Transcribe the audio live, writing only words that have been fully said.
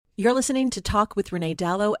You're listening to Talk with Renee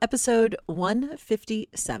Dallow, episode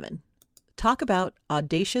 157. Talk about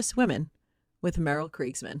Audacious Women with Merel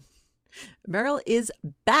Kriegsman. Merel is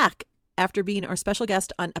back after being our special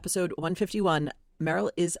guest on episode 151.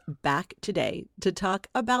 Merel is back today to talk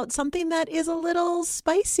about something that is a little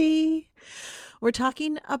spicy. We're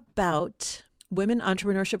talking about women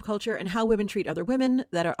entrepreneurship culture and how women treat other women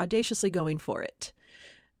that are audaciously going for it.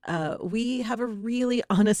 We have a really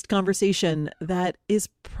honest conversation that is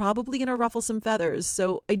probably going to ruffle some feathers.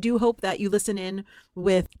 So I do hope that you listen in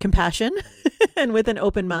with compassion and with an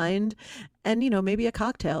open mind and, maybe a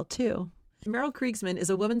cocktail too. Merel Kriegsman is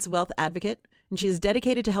a women's wealth advocate, and she is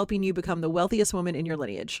dedicated to helping you become the wealthiest woman in your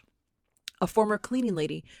lineage. A former cleaning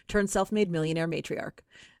lady turned self-made millionaire matriarch,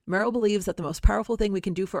 Merel believes that the most powerful thing we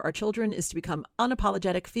can do for our children is to become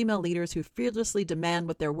unapologetic female leaders who fearlessly demand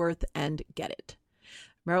what they're worth and get it.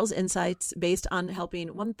 Merel's insights, based on helping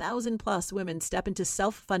 1,000 plus women step into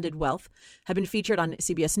self-funded wealth, have been featured on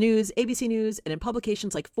CBS News, ABC News, and in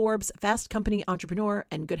publications like Forbes, Fast Company, Entrepreneur,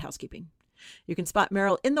 and Good Housekeeping. You can spot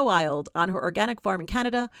Merel in the wild on her organic farm in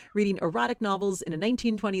Canada, reading erotic novels in a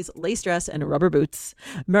 1920s lace dress and rubber boots.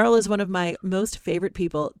 Merel is one of my most favorite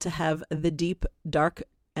people to have the deep, dark,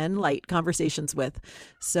 and light conversations with.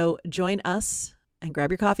 So join us and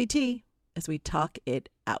grab your coffee tea as we talk it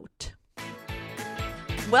out.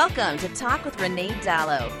 Welcome to Talk with Renee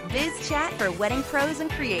Dallow, biz chat for wedding pros and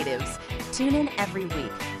creatives. Tune in every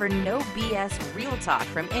week for no BS real talk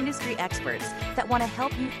from industry experts that want to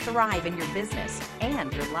help you thrive in your business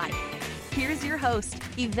and your life. Here's your host,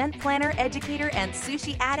 event planner, educator, and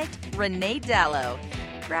sushi addict, Renee Dallow.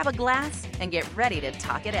 Grab a glass and get ready to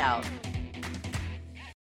talk it out.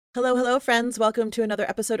 Hello, friends. Welcome to another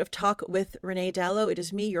episode of Talk with Renee Dallow. It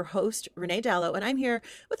is me, your host, Renee Dallow, and I'm here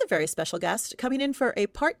with a very special guest coming in for a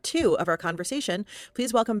part 2 of our conversation.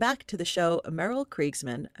 Please welcome back to the show, Merel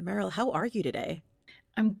Kriegsman. Merel, how are you today?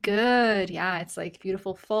 I'm good. Yeah, it's like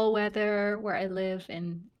beautiful fall weather where I live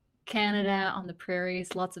in Canada on the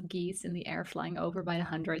prairies, lots of geese in the air flying over by the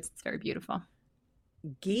hundreds. It's very beautiful.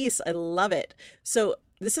 Geese, I love it. So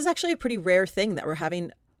this is actually a pretty rare thing that we're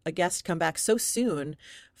having a guest come back so soon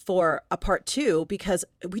for a part 2, because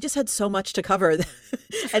we just had so much to cover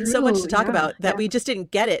and so much to talk about that we just didn't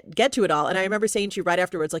get to it all. And I remember saying to you right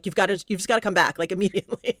afterwards, like, you've just got to come back, like,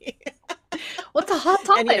 immediately. What's a hot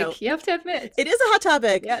topic? And, you have to admit. It is a hot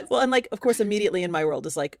topic. Yes. Well, and like, of course, immediately in my world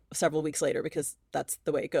is like several weeks later, because that's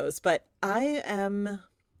the way it goes. But I'm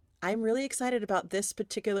really excited about this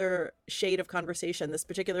particular shade of conversation, this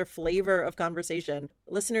particular flavor of conversation.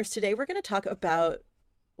 Listeners, today we're going to talk about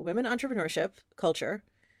women entrepreneurship culture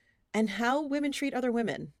and how women treat other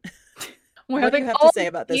women. What do you have to say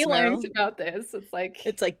about this, Merel? About this,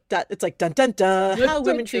 it's like dun dun dun. How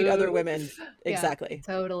women treat other women. Exactly.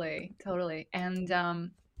 Yeah, totally. And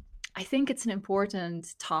I think it's an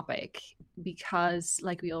important topic because,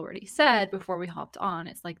 like we already said before we hopped on,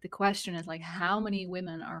 it's like the question is like, how many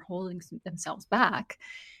women are holding themselves back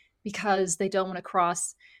because they don't want to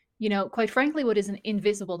cross, quite frankly, what is an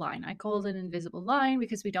invisible line. I call it an invisible line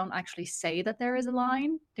because we don't actually say that there is a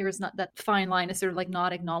line. There is not that fine line is sort of like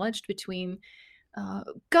not acknowledged between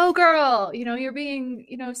go girl, you're being,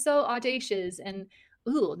 so audacious, and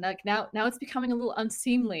ooh, like now it's becoming a little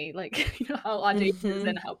unseemly, like, how audacious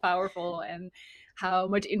and how powerful and how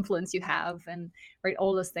much influence you have, and right,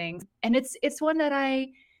 all those things. And it's one that I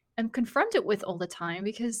am confronted with all the time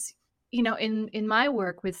because in my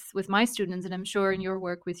work with my students, and I'm sure in your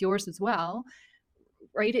work with yours as well,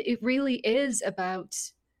 right? It really is about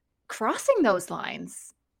crossing those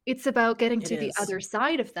lines. It's about getting to the other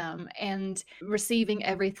side of them and receiving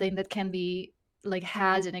everything that can be like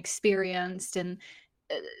had and experienced and,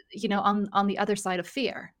 on the other side of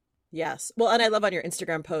fear. Yes. Well, and I love on your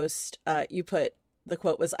Instagram post, you put, the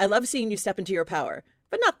quote was, "I love seeing you step into your power,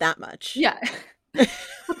 but not that much." Yeah.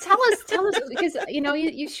 Well, tell us, because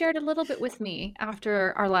you shared a little bit with me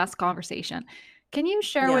after our last conversation. Can you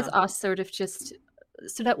share with us, sort of just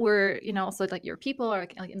so that we're also like your people are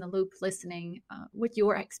like in the loop listening, what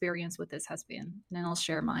your experience with this has been, and then I'll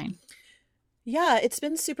share mine. Yeah, it's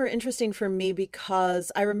been super interesting for me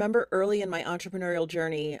because I remember early in my entrepreneurial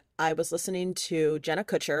journey, I was listening to Jenna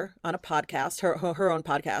Kutcher on a podcast, her own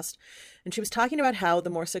podcast, and she was talking about how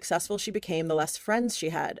the more successful she became, the less friends she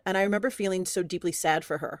had. And I remember feeling so deeply sad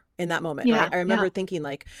for her in that moment. Yeah, right? I remember thinking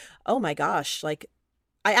like, oh my gosh, like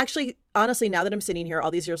I actually, honestly, now that I'm sitting here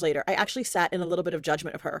all these years later, I actually sat in a little bit of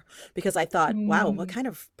judgment of her because I thought, wow, what kind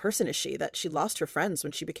of person is she that she lost her friends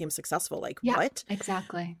when she became successful? Like, what?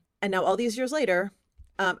 Exactly. And now all these years later,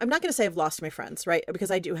 I'm not going to say I've lost my friends, right?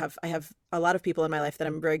 Because I have a lot of people in my life that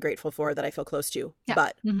I'm very grateful for, that I feel close to. Yeah.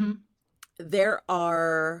 But there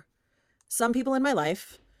are some people in my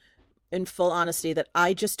life, in full honesty, that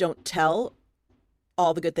I just don't tell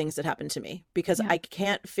all the good things that happen to me because I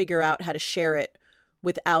can't figure out how to share it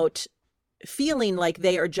without feeling like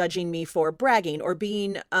they are judging me for bragging or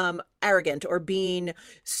being arrogant or being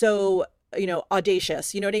so,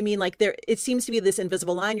 audacious. You know what I mean? Like it seems to be this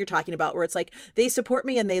invisible line you're talking about where it's like they support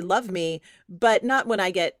me and they love me, but not when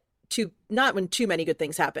not when too many good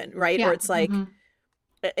things happen, right? Yeah. Or it's like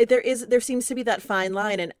there seems to be that fine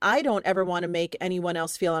line, and I don't ever want to make anyone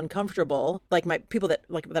else feel uncomfortable, like my people that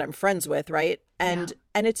I'm friends with, right? And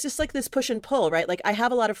it's just like this push and pull, right? Like I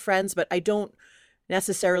have a lot of friends, but I don't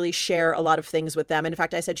necessarily share a lot of things with them. And in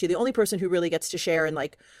fact, I said to you, the only person who really gets to share and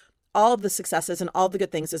like all of the successes and all the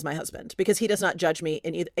good things is my husband, because he does not judge me,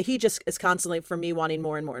 and he just is constantly for me wanting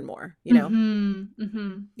more and more and more,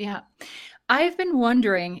 Yeah. I've been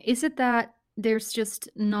wondering, is it that there's just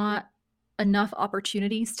not enough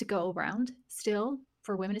opportunities to go around still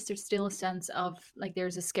for women? Is there still a sense of like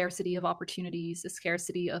there's a scarcity of opportunities, a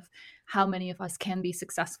scarcity of how many of us can be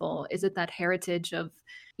successful? Is it that heritage of,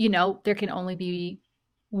 there can only be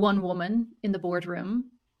one woman in the boardroom,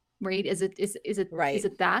 right? Is it right? Is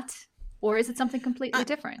it that, or is it something completely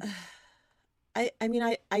different? I mean,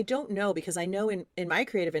 I don't know, because I know in my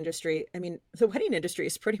creative industry, I mean, the wedding industry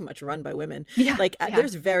is pretty much run by women.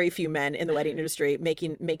 There's very few men in the wedding industry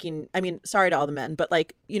making, I mean, sorry to all the men, but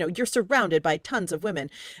like, you're surrounded by tons of women.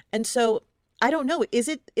 And so I don't know, is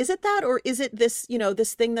it that, or is it this,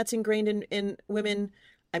 this thing that's ingrained in women?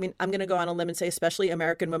 I mean, I'm going to go on a limb and say, especially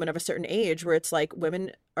American women of a certain age, where it's like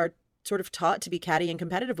women are sort of taught to be catty and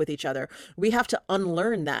competitive with each other. We have to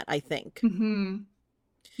unlearn that, I think.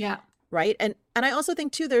 Yeah. Right. And I also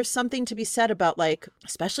think too, there's something to be said about, like,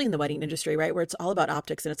 especially in the wedding industry, right, where it's all about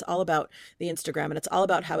optics and it's all about the Instagram and it's all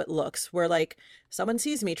about how it looks, where like someone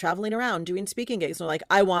sees me traveling around doing speaking gigs and they're like,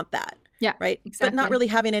 I want that. Yeah. Right. Exactly. But not really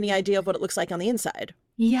having any idea of what it looks like on the inside.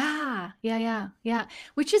 Yeah.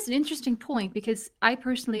 Which is an interesting point, because I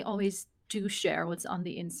personally always do share what's on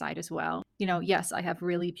the inside as well. Yes, I have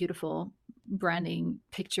really beautiful branding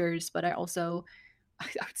pictures, but I also, I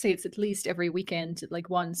would say it's at least every weekend, like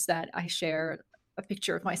once, that I share a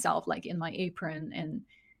picture of myself, like in my apron and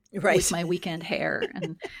with my weekend hair,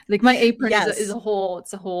 and like my apron is a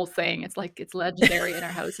whole thing. It's like, it's legendary in our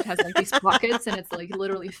house. It has like these pockets, and it's like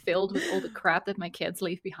literally filled with all the crap that my kids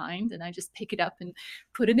leave behind, and I just pick it up and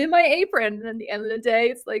put it in my apron, and at the end of the day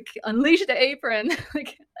it's like, unleash the apron.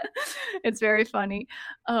 Like, it's very funny.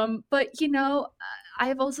 But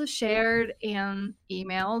I've also shared in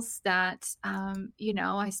emails that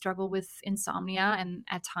I struggle with insomnia, and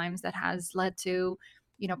at times that has led to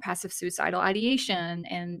passive suicidal ideation.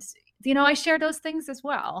 And, I share those things as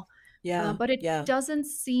well. Yeah. But it doesn't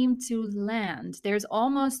seem to land. There's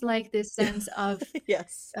almost like this sense of,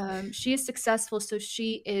 yes, she is successful, so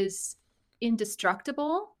she is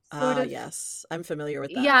indestructible. Yes, I'm familiar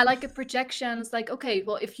with that. Yeah, like a projection. It's like, okay,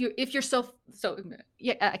 well, if you're so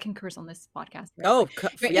yeah, I can curse on this podcast. Right? Oh,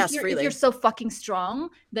 right? Yes, if freely. you're so fucking strong,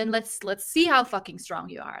 then let's see how fucking strong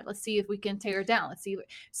you are. Let's see if we can tear her down. Let's see,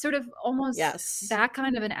 sort of almost that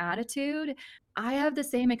kind of an attitude. I have the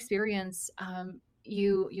same experience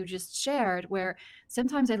you just shared, where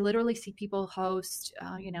sometimes I literally see people host,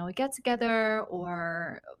 a get together,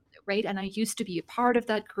 or right, and I used to be a part of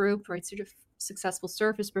that group, right, sort of successful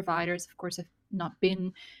service providers. Of course, I've not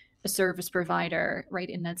been a service provider, right,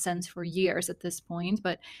 in that sense for years at this point,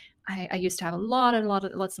 but I used to have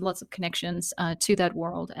lots of connections to that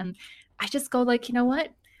world, and I just go like, you know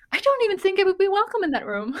what? I don't even think I would be welcome in that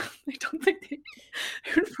room. I don't think they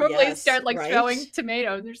would probably start like throwing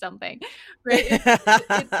tomatoes or something, right?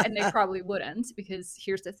 And they probably wouldn't, because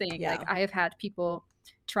here's the thing: like, I have had people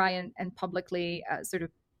try and publicly sort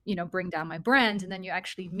of bring down my brand, and then you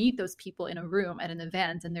actually meet those people in a room at an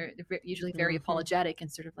event, and they're usually very apologetic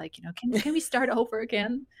and sort of like, can we start over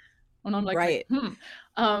again? And I'm like, right. Right.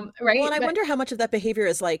 Well, and I wonder how much of that behavior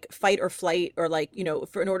is like fight or flight, or like, in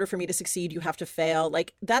order for me to succeed, you have to fail.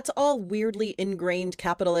 Like, that's all weirdly ingrained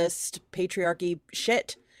capitalist patriarchy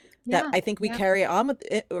shit that I think we carry on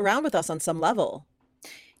around with us on some level.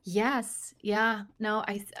 Yes. Yeah. No,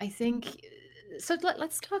 I think so.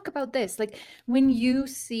 Let's talk about this. Like, when you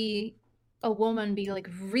see a woman be like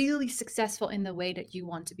really successful in the way that you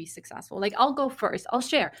want to be successful, like, I'll go first. I'll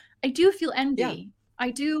share. I do feel envy. Yeah. I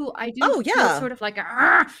do feel sort of like,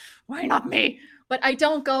 why not me? But I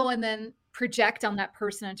don't go and then project on that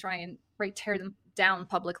person and try and tear them down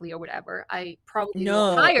publicly or whatever. I probably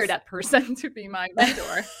will hire that person to be my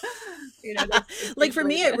mentor. Like, for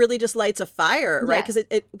me, it really just lights a fire, right? Because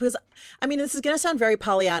because I mean, this is going to sound very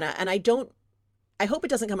Pollyanna, and I don't I hope it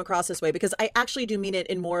doesn't come across this way, because I actually do mean it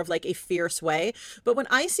in more of like a fierce way. But when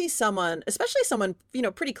I see someone, especially someone,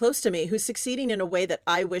 pretty close to me, who's succeeding in a way that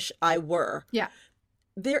I wish I were. Yeah.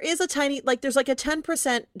 There is a tiny, like, there's like a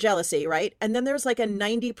 10% jealousy, right? And then there's like a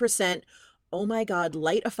 90%, oh my God,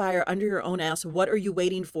 light a fire under your own ass. What are you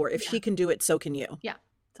waiting for? If she can do it, so can you. Yeah,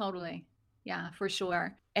 totally. Yeah, for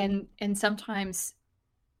sure. And sometimes,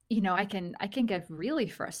 I can get really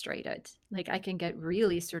frustrated. Like I can get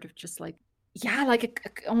really sort of just like,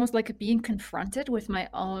 almost like being confronted with my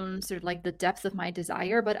own sort of like the depth of my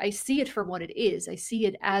desire, but I see it for what it is. I see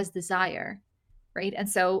it as desire, right? And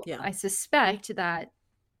so I suspect that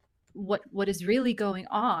what is really going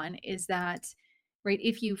on is that, right,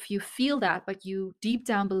 if you feel that, but you deep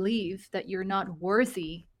down believe that you're not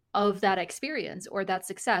worthy of that experience or that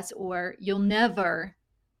success, or you'll never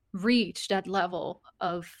reach that level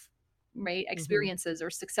of, right, experiences or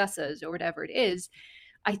successes or whatever it is,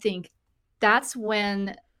 I think that's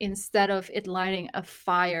when, instead of it lighting a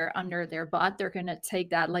fire under their butt, they're going to take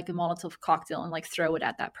that like a Molotov cocktail and like throw it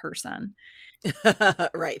at that person.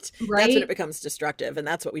 Right. That's when it becomes destructive, and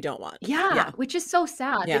that's what we don't want. Yeah. Which is so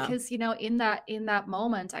sad because, in that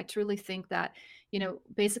moment, I truly think that,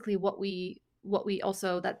 basically what we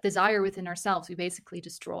also, that desire within ourselves, we basically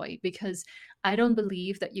destroy, because I don't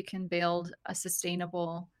believe that you can build a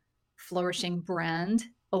sustainable, flourishing brand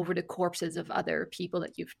over the corpses of other people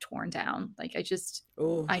that you've torn down. Like I just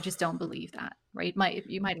don't believe that, right?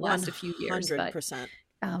 You might last a few years, 100%.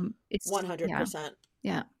 but it's 100%.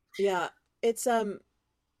 Yeah. Yeah. It's an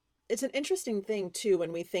interesting thing too,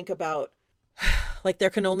 when we think about like there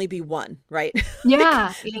can only be one, right?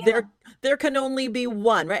 Yeah. There can only be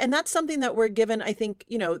one, right? And that's something that we're given, I think,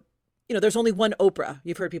 there's only one Oprah,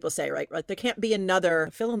 you've heard people say, right? There can't be another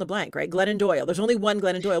fill in the blank, right? Glennon Doyle. There's only one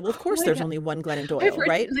Glennon Doyle. Well, of course there's only one Glennon Doyle,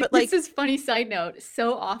 right? But like, this is funny side note.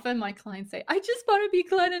 So often my clients say, I just want to be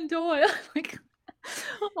Glennon Doyle. Like,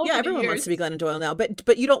 yeah, everyone wants to be Glennon Doyle now,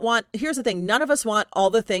 but you don't want, here's the thing. None of us want all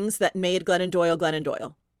the things that made Glennon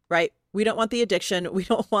Doyle, right? We don't want the addiction. We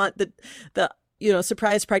don't want the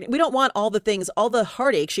surprise pregnant. We don't want all the things, all the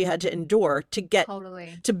heartache she had to endure to get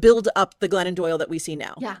to build up the Glennon Doyle that we see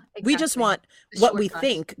now. Yeah, exactly. We just want what we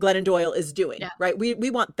think Glennon Doyle is doing, right? We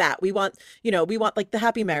want that. We want, we want like the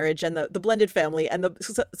happy marriage and the blended family and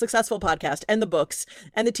the successful podcast and the books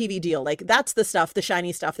and the TV deal. Like that's the stuff, the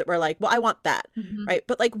shiny stuff that we're like, well, I want that, right?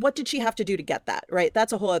 But like, what did she have to do to get that, right?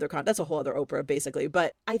 That's a whole other Oprah, basically.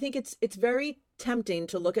 But I think it's very tempting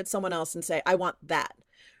to look at someone else and say, I want that.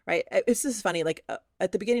 Right. This is funny. Like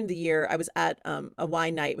at the beginning of the year, I was at a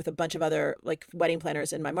wine night with a bunch of other like wedding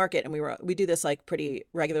planners in my market. And we do this like pretty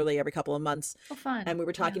regularly every couple of months. Oh, fun. And we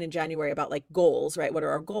were talking in January about like goals, right? What are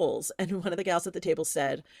our goals? And one of the gals at the table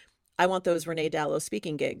said, I want those Renee Dallow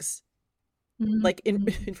speaking gigs. Like in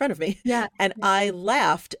front of me. Yeah. And I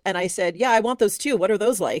laughed and I said, yeah, I want those too. What are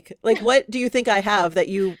those like? Like, what do you think I have that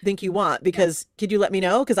you think you want? Because could you let me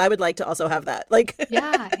know? Because I would like to also have that. Like,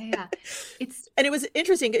 yeah. And it was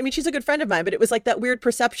interesting. I mean, she's a good friend of mine, but it was like that weird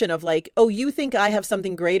perception of like, oh, you think I have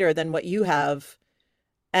something greater than what you have.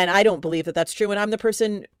 And I don't believe that that's true. And I'm the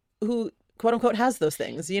person who, quote unquote, has those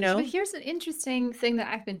things, But here's an interesting thing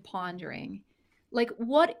that I've been pondering. Like,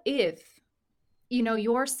 what if,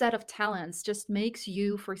 your set of talents just makes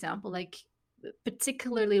you, for example, like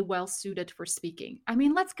particularly well suited for speaking? I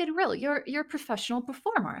mean, let's get real. You're a professional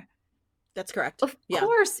performer. That's correct. Of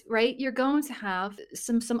course, right? You're going to have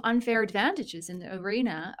some unfair advantages in the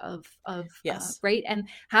arena of yes, right? And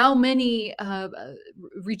how many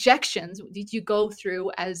rejections did you go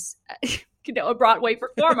through as a Broadway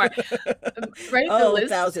performer, right? Oh,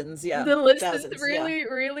 thousands, yeah. The list thousands, is really,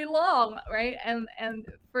 really long, right? And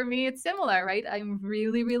for me, it's similar, right? I'm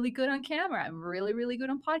really, really good on camera. I'm really, really good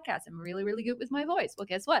on podcasts. I'm really, really good with my voice. Well,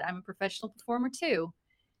 guess what? I'm a professional performer too.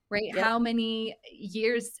 Right? Yep. How many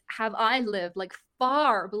years have I lived like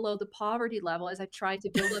far below the poverty level as I tried to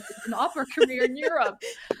build up an opera career in Europe?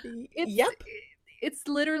 It's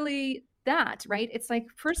literally that, right? It's like,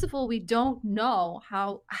 first of all, we don't know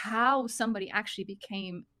how somebody actually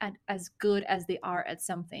became as good as they are at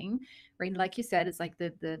something, right? Like you said, it's like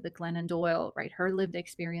the Glennon Doyle, right? Her lived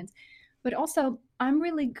experience. But also, I'm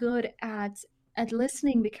really good at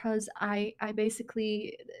listening because I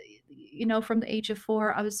basically, from the age of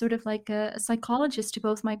 4, I was sort of like a psychologist to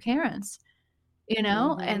both my parents,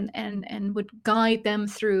 and would guide them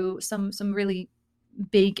through some really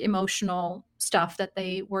big emotional stuff that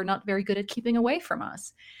they were not very good at keeping away from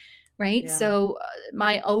us. Right. Yeah. So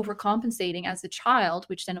my overcompensating as a child,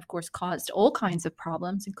 which then of course caused all kinds of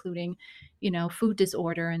problems, including, food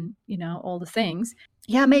disorder and, all the things.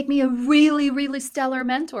 Make me a really, really stellar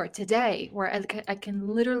mentor today, where I can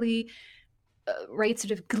literally right,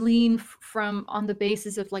 sort of glean from on the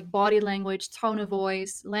basis of like body language, tone of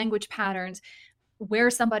voice, language patterns, where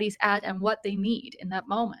somebody's at and what they need in that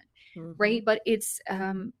moment. Right. But it's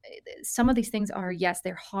some of these things are, yes,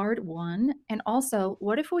 they're hard won. And also,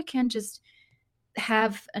 what if we can just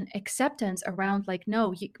have an acceptance around like,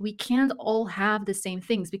 no, we can't all have the same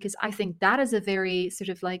things, because I think that is a very sort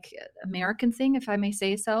of like American thing, if I may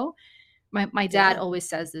say so. My dad always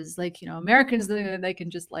says this, like, Americans, they can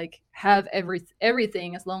just like have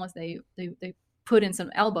everything as long as they put in some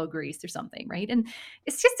elbow grease or something, right? And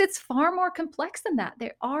it's far more complex than that.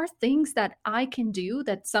 There are things that I can do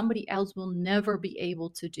that somebody else will never be able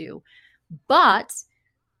to do. But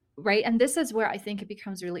right, and this is where I think it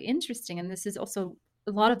becomes really interesting, and this is also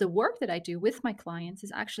a lot of the work that I do with my clients,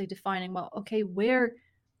 is actually defining, well, okay, where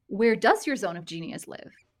does your zone of genius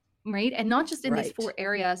live? Right. And not just in these 4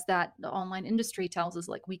 areas that the online industry tells us,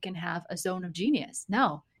 like, we can have a zone of genius.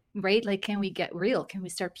 No, right? Like, can we get real? Can we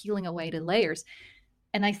start peeling away the layers?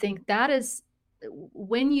 And I think that is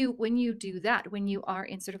when you do that, when you are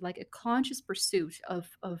in sort of like a conscious pursuit of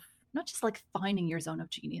not just like finding your zone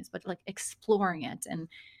of genius, but like exploring it and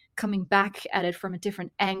coming back at it from a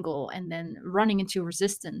different angle, and then running into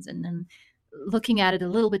resistance, and then looking at it a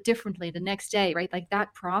little bit differently the next day, right? Like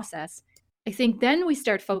that process. I think then we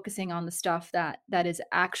start focusing on the stuff that is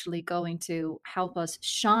actually going to help us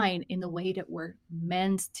shine in the way that we're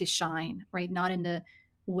meant to shine, right? Not in the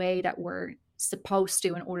way that we're supposed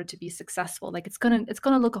to in order to be successful. Like it's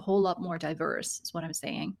gonna look a whole lot more diverse, is what I'm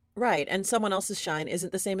saying. Right. And someone else's shine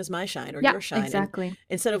isn't the same as my shine or your shine. Exactly. And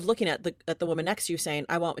instead of looking at the woman next to you saying,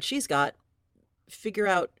 I want what she's got, figure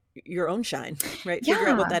out your own shine, right? Figure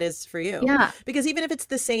out what that is for you. Yeah. Because even if it's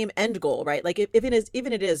the same end goal, right? Like if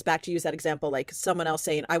it is back to use that example, like someone else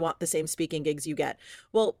saying, I want the same speaking gigs you get.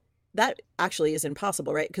 Well, that actually is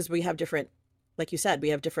impossible, right? Because we have different, like you said, we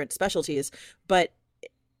have different specialties, but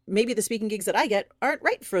maybe the speaking gigs that I get aren't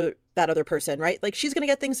right for that other person, right? Like she's going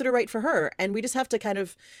to get things that are right for her. And we just have to kind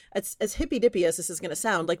of, as hippy dippy as this is going to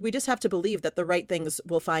sound, like we just have to believe that the right things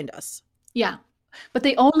will find us. Yeah. But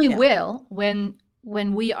they only will when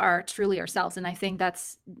we are truly ourselves. And I think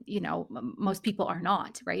that's, most people are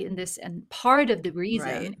not, right? And part of the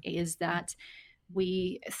reason is that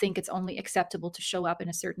we think it's only acceptable to show up in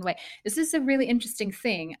a certain way. This is a really interesting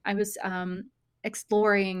thing. I was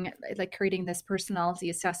exploring, like, creating this personality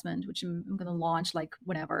assessment, which I'm going to launch like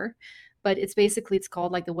whenever, but it's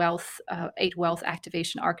called like the 8 wealth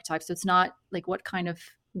activation archetypes. So it's not like what kind of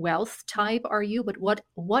wealth type are you, but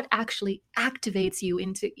what actually activates you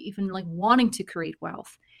into even like wanting to create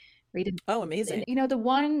wealth, right? Oh, amazing. And, the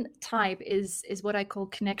one type is what I call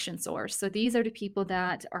connection source. So these are the people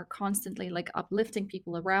that are constantly like uplifting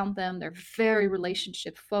people around them. They're very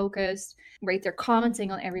relationship focused, right? They're commenting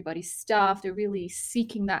on everybody's stuff. They're really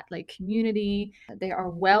seeking that like community. They are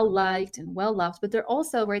well liked and well loved, but they're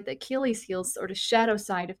also, right, the Achilles heels or the shadow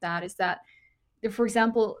side of that is that they're, for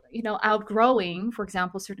example, outgrowing, for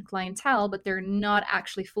example, certain clientele, but they're not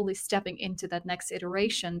actually fully stepping into that next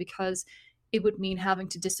iteration because it would mean having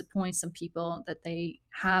to disappoint some people that they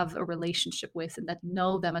have a relationship with and that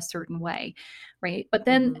know them a certain way, right? But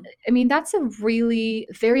then, I mean, that's a really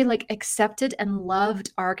very like accepted and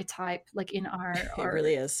loved archetype, like in our it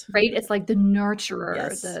really is, right? It's like the nurturer,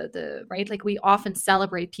 yes. the right? Like we often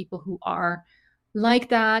celebrate people who are like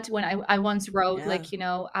that. When I once wrote like,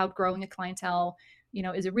 outgrowing a clientele,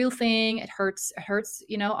 is a real thing. It hurts,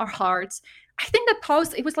 our hearts. I think that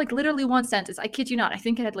post, it was like literally one sentence. I kid you not. I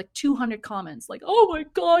think it had like 200 comments, like, oh my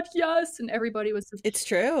God, yes. And everybody was just... It's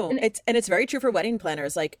true. And it's very true for wedding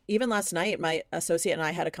planners. Like even last night, my associate and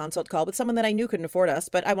I had a consult call with someone that I knew couldn't afford us,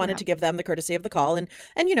 but I wanted to give them the courtesy of the call. And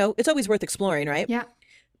it's always worth exploring, right? Yeah.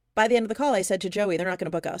 By the end of the call, I said to Joey, they're not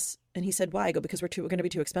going to book us. And he said, why? I go, because we're going to be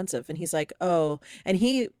too expensive. And he's like, oh, and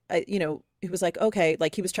he was like, okay,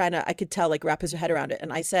 like he was trying to, I could tell, like wrap his head around it.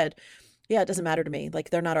 And I said, yeah, it doesn't matter to me. Like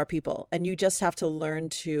they're not our people. And you just have to learn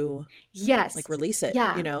to like release it,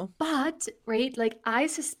 But right, like I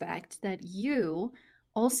suspect that you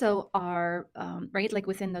also are, right, like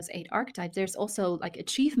within those 8 archetypes, there's also like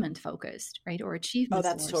achievement focused, right? Or achievement. Oh,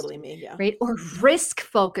 that's sourced, totally me. Yeah. Right. Or risk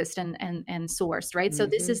focused and sourced, right? So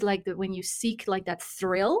this is like when you seek like that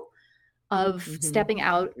thrill of stepping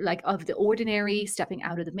out, like of the ordinary, stepping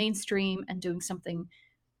out of the mainstream and doing something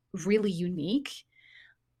really unique.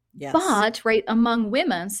 Yes. But right, among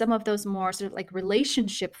women, some of those more sort of like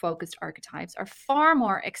relationship focused archetypes are far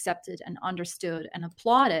more accepted and understood and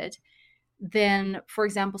applauded than, for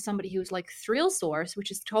example, somebody who's like thrill source,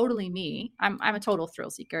 which is totally me. I'm a total thrill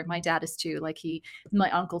seeker. My dad is too. Like my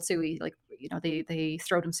uncle too. He like, they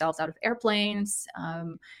throw themselves out of airplanes.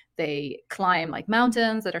 they climb like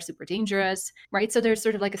mountains that are super dangerous, right? So there's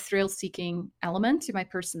sort of like a thrill-seeking element to my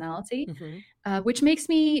personality, which makes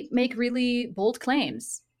me make really bold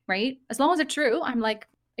claims, right? As long as they're true, I'm like,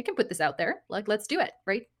 I can put this out there. Like, let's do it,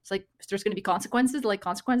 right? It's like, if there's going to be consequences, like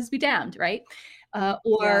consequences be damned, right?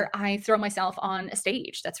 Or I throw myself on a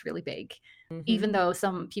stage that's really big, even though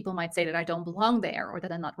some people might say that I don't belong there or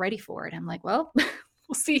that I'm not ready for it. I'm like, well,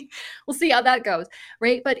 we'll see how that goes,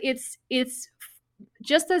 right? But it's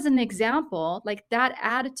just as an example, like that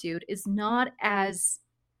attitude is not as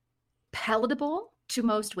palatable to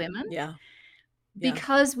most women.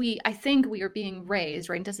 Because I think we are being raised,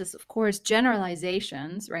 right? This is, of course,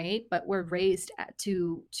 generalizations, right? But we're raised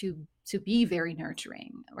to be very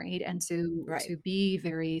nurturing, right? And to be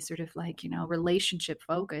very sort of like, relationship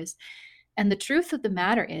focused. And the truth of the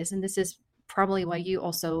matter is, and this is probably why you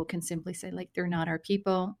also can simply say, like, they're not our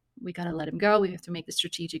people. We got to let them go. We have to make the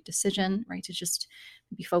strategic decision, right? To just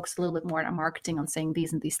be focused a little bit more on our marketing, on saying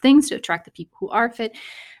these and these things to attract the people who are fit,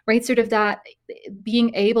 right? Sort of that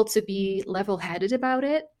being able to be level-headed about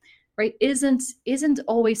it, right? Isn't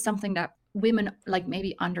always something that women like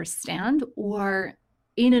maybe understand or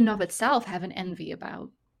in and of itself have an envy about,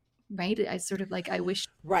 right? I sort of like, I wish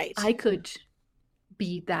I could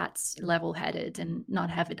be that level-headed and not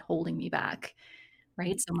have it holding me back,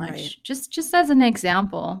 right? So much. Just as an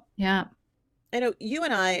example. Yeah. I know you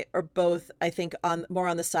and I are both, I think, more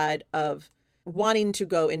on the side of wanting to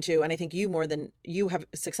go into, and I think you have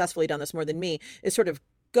successfully done this more than me, is sort of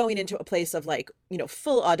going into a place of like,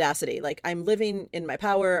 full audacity. Like, I'm living in my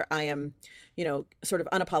power. I am, sort of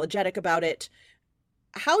unapologetic about it.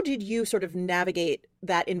 How did you sort of navigate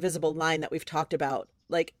that invisible line that we've talked about?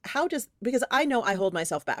 Like, because I know I hold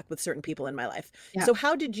myself back with certain people in my life. Yeah. So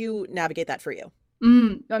how did you navigate that for you?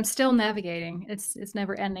 I'm still navigating. It's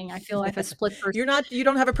never ending. I feel like a split person. You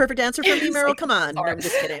don't have a perfect answer for me, Merel? Come on. No, I'm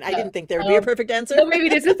just kidding. I didn't think there would be a perfect answer. No, maybe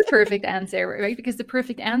this is the perfect answer, right? Because the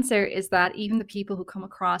perfect answer is that even the people who come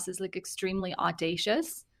across as like extremely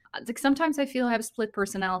audacious, like sometimes I feel I have a split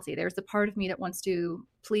personality. There's the part of me that wants to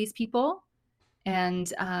please people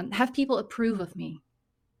and have people approve of me.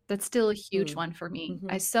 That's still a huge one for me.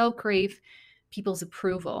 I so crave people's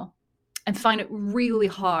approval. And find it really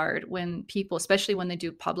hard when people, especially when they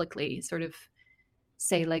do publicly, sort of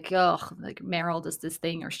say like, oh, like Merel does this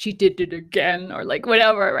thing, or she did it again, or like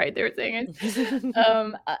whatever, right? They're saying it.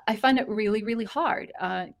 I find it really, really hard.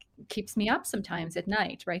 Keeps me up sometimes at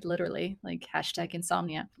night, right? Literally, like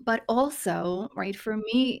 #insomnia. But also, right, for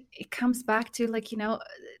me, it comes back to like,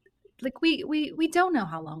 like we don't know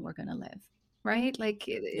how long we're going to live. Right? Like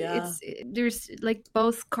there's like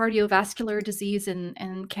both cardiovascular disease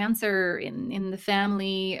and cancer in the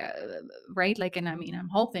family, right? Like, and I mean, I'm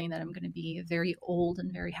hoping that I'm going to be a very old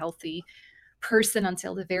and very healthy person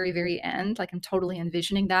until the very, very end. Like, I'm totally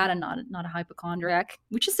envisioning that and not a hypochondriac,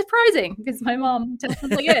 which is surprising because my mom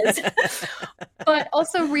definitely is, but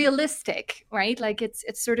also realistic, right? Like it's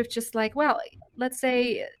sort of just like, well, let's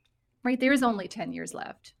say, right, there's only 10 years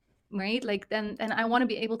left. Right? Like then I want to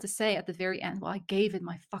be able to say at the very end, well, I gave it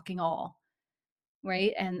my fucking all.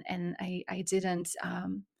 Right. And I didn't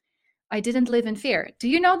live in fear. Do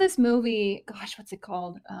you know this movie? Gosh, what's it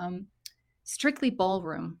called? Strictly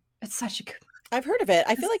Ballroom. It's such a good movie. I've heard of it.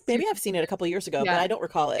 I feel like maybe I've seen it a couple of years ago, but I don't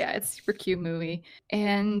recall it. Yeah, it's a super cute movie.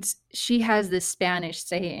 And she has this Spanish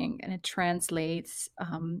saying, and it translates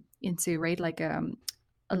into, right, like a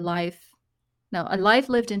life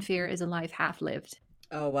lived in fear is a life half lived.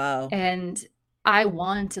 Oh, wow. And I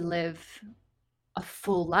want to live a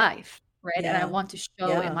full life, right? And I want to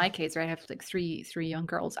show, in my case, right, I have like three young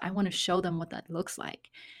girls. I want to show them what that looks like.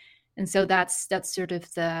 And so that's sort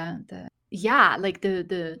of the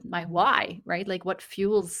my why, right? Like what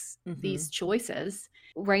fuels these choices,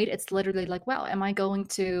 right? It's literally like, well, am I going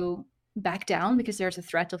to back down because there's a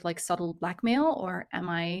threat of like subtle blackmail, or am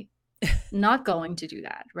I not going to do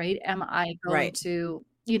that, right? Am I going to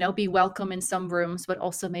be welcome in some rooms, but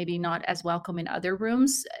also maybe not as welcome in other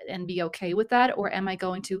rooms and be okay with that? Or am I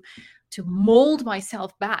going to mold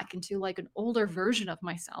myself back into like an older version of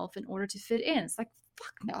myself in order to fit in? It's like,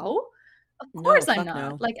 fuck no. Of course I'm not.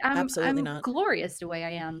 No. Like I'm not. Glorious the way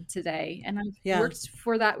I am today. And I've worked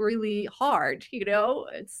for that really hard,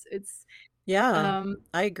 it's I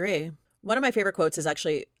agree. One of my favorite quotes is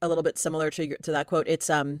actually a little bit similar to that quote. It's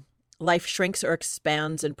life shrinks or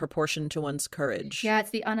expands in proportion to one's courage. Yeah, it's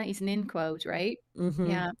the Anais Nin quote, right?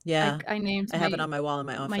 Yeah. I have it on my wall in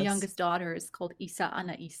my office. My youngest daughter is called Isa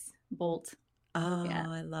Anais Bolt. Oh, yeah.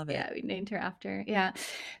 I love it. Yeah, we named her after. Yeah.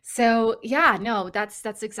 So yeah, no, that's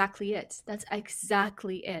exactly it. That's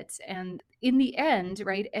exactly it. And in the end,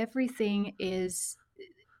 right, everything is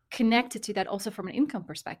connected to that also from an income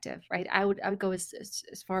perspective, right? I would go as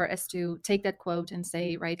far as to take that quote and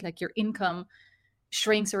say, right, like your income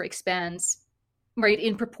shrinks or expands, right,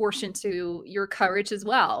 in proportion to your courage as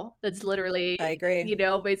well. That's literally, I agree.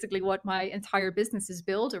 Basically what my entire business is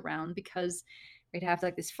built around, because I have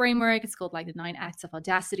like this framework. It's called like the 9 acts of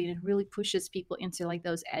audacity, and it really pushes people into like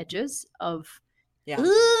those edges of,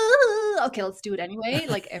 okay, let's do it anyway,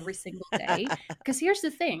 like every single day. Because here's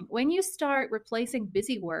the thing, when you start replacing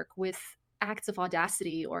busy work with acts of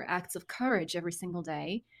audacity or acts of courage every single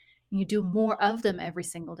day, and you do more of them every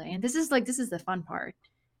single day, and this is the fun part,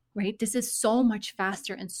 right? This is so much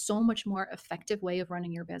faster and so much more effective way of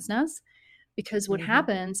running your business. Because what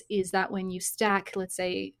happens is that when you stack, let's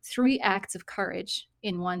say, 3 acts of courage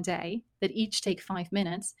in one day that each take 5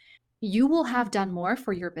 minutes, you will have done more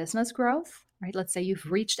for your business growth, right? Let's say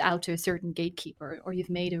you've reached out to a certain gatekeeper, or you've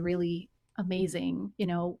made a really amazing,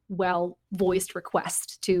 well-voiced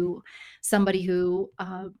request to somebody who,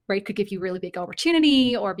 right, could give you really big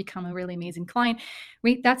opportunity or become a really amazing client,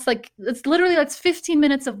 right? That's 15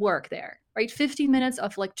 minutes of work there, right? 15 minutes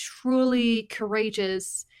of like truly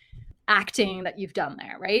courageous acting that you've done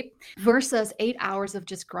there, right? Versus 8 hours of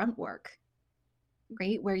just grunt work,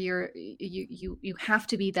 right? Where you have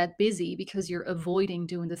to be that busy because you're avoiding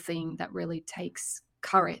doing the thing that really takes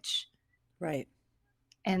courage. Right.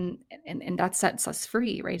 And that sets us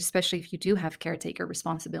free, right? Especially if you do have caretaker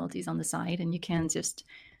responsibilities on the side and you can't just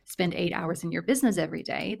spend 8 hours in your business every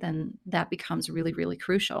day, then that becomes really, really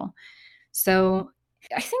crucial. So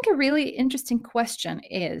I think a really interesting question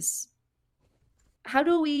is, how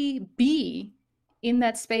do we be in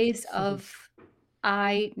that space of,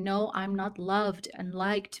 I know I'm not loved and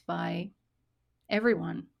liked by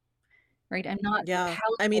everyone, right? I'm not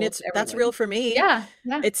palatable. I mean, that's real for me. Yeah.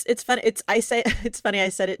 It's funny. It's funny. I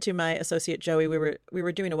said it to my associate Joey. We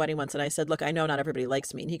were doing a wedding once, and I said, "Look, I know not everybody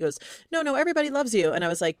likes me." And he goes, "No, everybody loves you." And I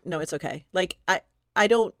was like, "No, it's okay. Like I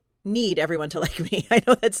don't need everyone to like me." I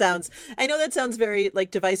know that sounds very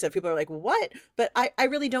like divisive. People are like, "What?" But I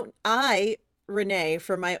really don't. Renee,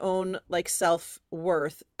 for my own like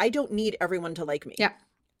self-worth, I don't need everyone to like me. Yeah.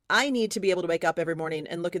 I need to be able to wake up every morning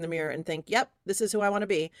and look in the mirror and think, yep, this is who I want to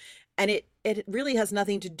be. And it really has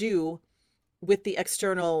nothing to do with the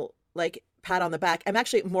external like pat on the back.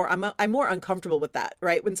 I'm more uncomfortable with that,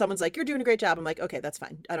 right? When someone's like, "You're doing a great job," I'm like, okay, that's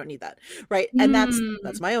fine. I don't need that. Right. And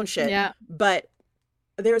that's my own shit. Yeah. But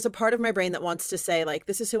there's a part of my brain that wants to say like,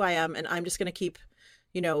 this is who I am, and I'm just going to keep,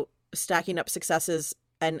 stacking up successes,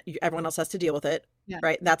 and everyone else has to deal with it. Yeah.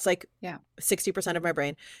 Right. That's like 60% of my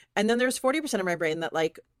brain. And then there's 40% of my brain that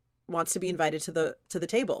like wants to be invited to the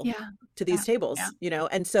table, to these tables,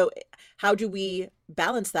 And so how do we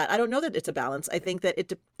balance that? I don't know that it's a balance. I think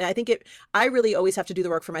that I really always have to do the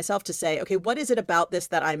work for myself to say, okay, what is it about this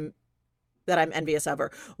that I'm envious of?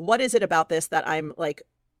 Or what is it about this that I'm like,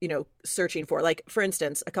 searching for? Like, for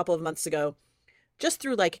instance, a couple of months ago, just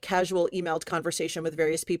through like casual emailed conversation with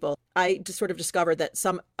various people, I just sort of discovered that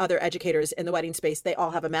some other educators in the wedding space, they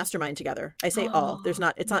all have a mastermind together. I say all, it's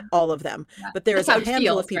not all of them, but there's a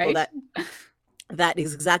handful of people, right? that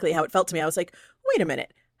is exactly how it felt to me. I was like, wait a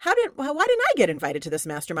minute. Why didn't I get invited to this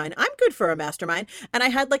mastermind? I'm good for a mastermind. And I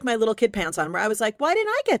had like my little kid pants on where I was like, why didn't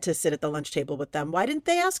I get to sit at the lunch table with them? Why didn't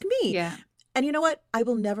they ask me? Yeah. And you know what? I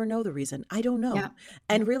will never know the reason. I don't know. Yeah.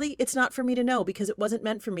 And really, it's not for me to know, because it wasn't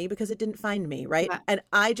meant for me, because it didn't find me, right? Yeah. And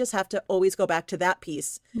I just have to always go back to that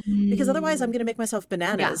piece, because otherwise I'm going to make myself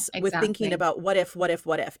bananas with thinking about what if.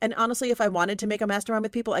 And honestly, if I wanted to make a mastermind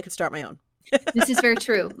with people, I could start my own. This is very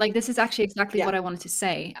true. Like, this is actually exactly what I wanted to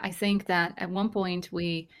say. I think that at one point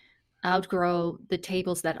we outgrow the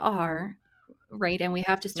tables that are, right? And we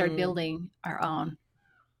have to start building our own.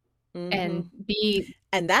 And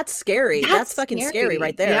that's scary. That's fucking scary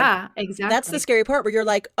right there. Yeah, exactly. That's the scary part, where you're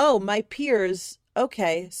like, oh, my peers.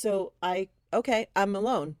 Okay. So I'm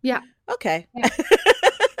alone. Yeah. Okay. Yeah.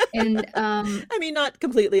 And, I mean, not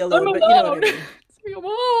completely alone, but you know what I mean. I'm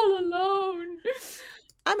all alone.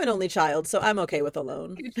 I'm an only child, so I'm okay with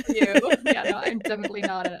alone. Good for you. Yeah, no, I'm definitely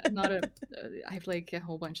not a I have like a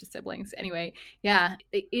whole bunch of siblings. Anyway, yeah,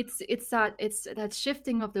 it's that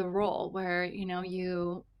shifting of the role where,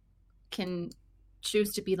 you can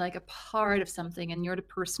choose to be like a part of something, and you're the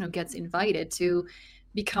person who gets invited, to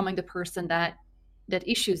becoming the person that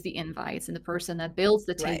issues the invites, and the person that builds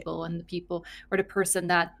the table, and the people, or the person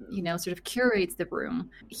that, sort of curates the room.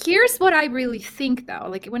 Here's what I really think, though.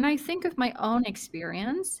 Like, when I think of my own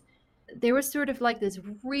experience, there was sort of like this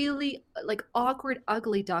really like awkward,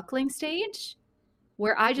 ugly duckling stage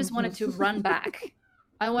where I just wanted to run back.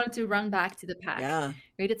 I wanted to run back to the pack. Yeah.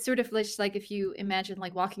 Right. It's sort of like if you imagine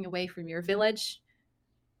like walking away from your village,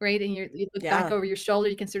 right? And you look back over your shoulder,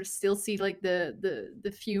 you can sort of still see like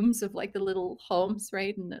the fumes of like the little homes,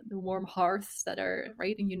 right? And the warm hearths that are,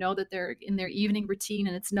 right? And you know that they're in their evening routine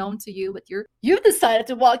and it's known to you, but you've decided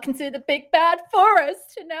to walk into the big bad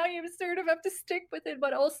forest and now you sort of have to stick with it.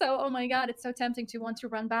 But also, oh my God, it's so tempting to want to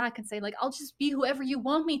run back and say like, I'll just be whoever you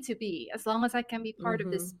want me to be, as long as I can be part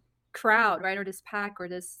of this crowd, right? Or this pack or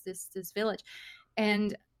this village.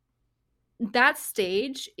 And that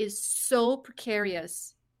stage is so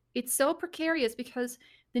precarious. It's so precarious because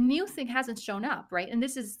the new thing hasn't shown up, right? And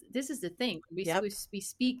this is the thing. We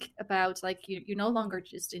speak about like you're no longer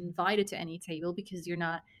just invited to any table because you're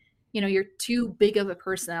not, you're too big of a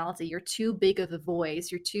personality, you're too big of a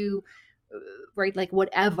voice, you're too right, like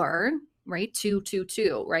whatever, right? Too,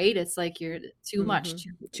 right? It's like you're too much,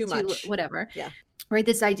 too much, whatever. Yeah. Right,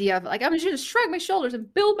 this idea of like I'm just gonna shrug my shoulders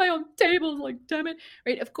and build my own tables, like damn it,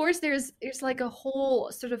 right? Of course, there's like a whole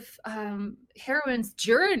sort of heroine's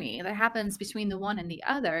journey that happens between the one and the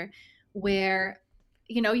other, where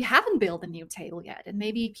you haven't built a new table yet, and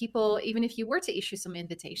maybe people, even if you were to issue some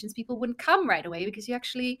invitations, people wouldn't come right away because you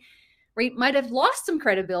actually might have lost some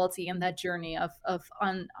credibility in that journey of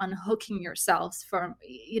unhooking yourselves from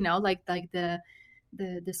like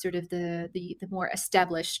the sort of the more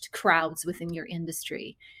established crowds within your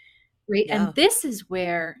industry, right? Yeah. And this is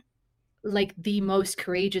where like the most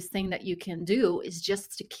courageous thing that you can do is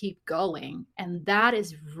just to keep going. And that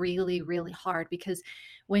is really, really hard, because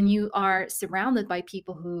when you are surrounded by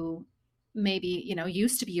people who maybe,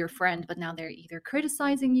 used to be your friend, but now they're either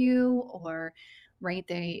criticizing you or right,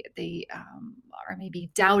 they are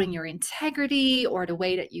maybe doubting your integrity or the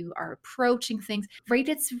way that you are approaching things, right?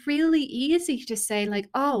 It's really easy to say like,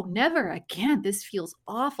 oh, never again, this feels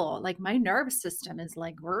awful, like my nervous system is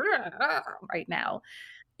like right now.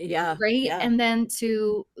 Yeah. Right. Yeah. And then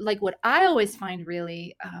to like what I always find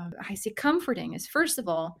really I say comforting is, first of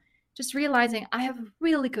all, just realizing I have a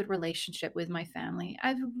really good relationship with my family. I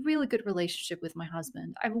have a really good relationship with my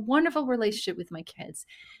husband. I have a wonderful relationship with my kids.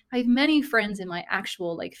 I have many friends in my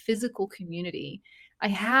actual like physical community. I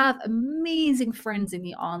have amazing friends in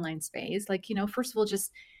the online space. Like, first of all,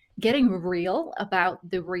 just getting real about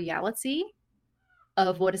the reality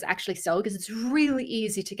of what is actually so, because it's really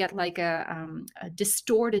easy to get like a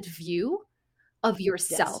distorted view of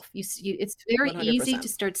yourself. Yes. It's very 100%. Easy to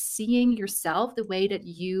start seeing yourself the way that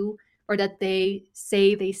you, or that they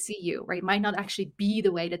say they see you, right? Might not actually be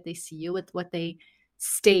the way that they see you. It's what they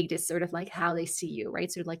state is sort of like how they see you,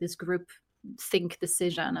 right? Sort of like this group think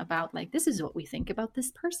decision about like, this is what we think about this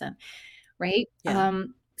person, right? Yeah.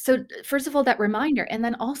 So first of all, that reminder, and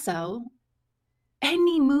then also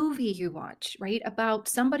any movie you watch, right, about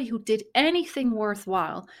somebody who did anything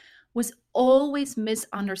worthwhile was always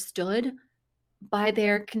misunderstood by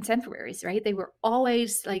their contemporaries, right? They were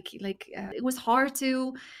always like it was hard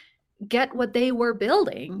to get what they were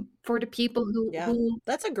building for the people who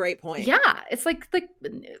that's a great point. Yeah, it's like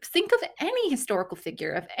think of any historical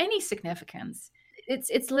figure of any significance.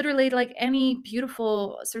 It's literally like any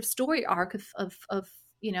beautiful sort of story arc of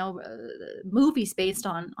movies based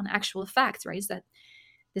on actual facts, right? Is that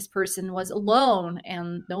this person was alone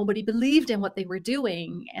and nobody believed in what they were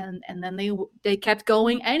doing. And then they kept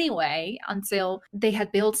going anyway until they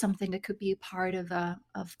had built something that could be a part of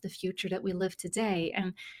the future that we live today.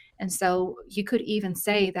 And so you could even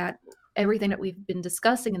say that everything that we've been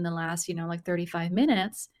discussing in the last, like 35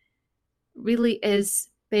 minutes really is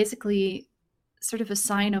basically sort of a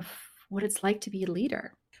sign of what it's like to be a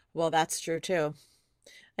leader. Well, that's true too.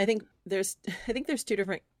 I think there's two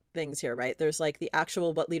different things here, right? There's like the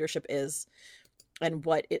actual what leadership is and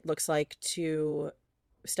what it looks like to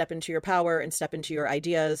step into your power and step into your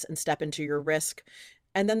ideas and step into your risk.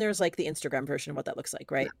 And then there's like the Instagram version of what that looks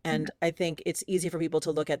like, right? Yeah. And I think it's easy for people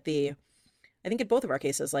to look at I think in both of our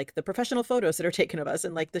cases, like the professional photos that are taken of us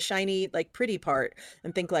and like the shiny, like pretty part,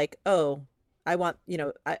 and think like, oh, I want,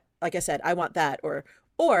 like I said, I want that, or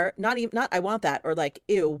not I want that, or like,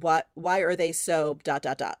 ew, why are they so ...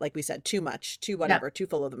 Like we said, too much, too whatever, too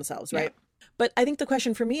full of themselves, right? Yeah. But I think the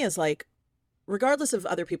question for me is like, regardless of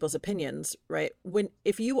other people's opinions, right?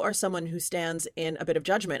 If you are someone who stands in a bit of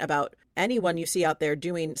judgment about anyone you see out there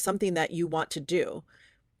doing something that you want to do,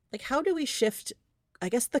 like how do we shift, I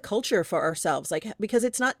guess, the culture for ourselves? Like, because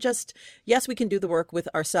it's not just, yes, we can do the work with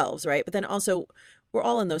ourselves, right? But then also we're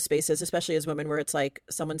all in those spaces, especially as women, where it's like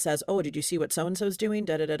someone says, oh, did you see what so-and-so's doing?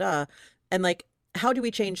 And like, how do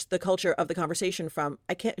we change the culture of the conversation from,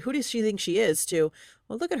 who does she think she is, to,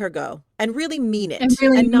 well, look at her go, and really mean it,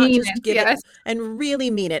 and not just give it, and really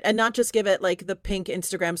mean it, and not just give it like the pink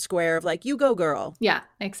Instagram square of like, you go girl. Yeah,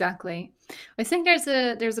 exactly. I think there's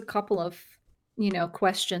a couple of,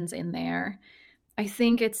 questions in there. I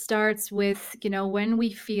think it starts with, when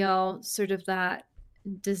we feel sort of that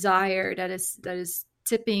desire that is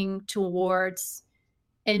tipping towards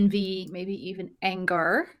envy, maybe even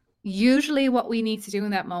anger. Usually what we need to do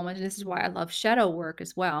in that moment, and this is why I love shadow work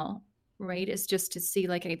as well, right, is just to see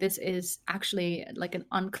like, hey, this is actually like an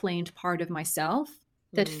unclaimed part of myself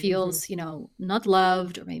that feels, not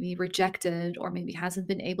loved, or maybe rejected, or maybe hasn't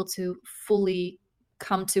been able to fully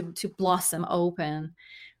come to blossom open,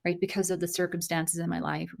 right, because of the circumstances in my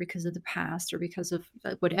life, or because of the past, or because of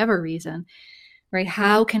whatever reason, right?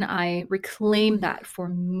 How can I reclaim that for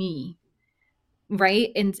me, right?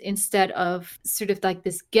 And instead of sort of like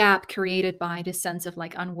this gap created by this sense of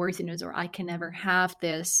like unworthiness, or I can never have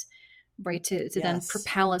this, right? To then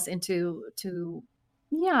propel us into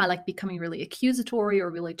like becoming really accusatory, or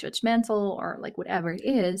really judgmental, or like whatever it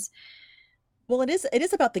is. Well, it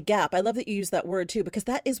is about the gap. I love that you use that word too, because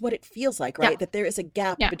that is what it feels like, right? That there is a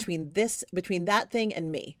gap between that thing and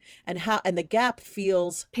me, and the gap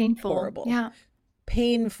feels painful, horrible,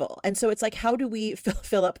 painful. And so it's like, how do we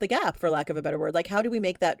fill up the gap, for lack of a better word? Like, how do we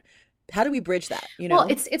bridge that? Well,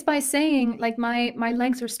 it's by saying like, my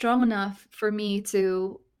legs are strong enough for me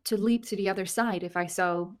to leap to the other side if I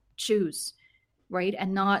so choose, right?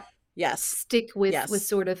 And not stick with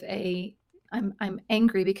sort of I'm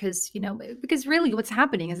angry because really what's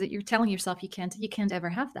happening is that you're telling yourself you can't ever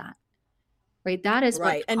have that, right? That is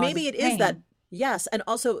right. And maybe it is that. Yes. And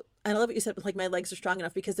also, and I love what you said, like, my legs are strong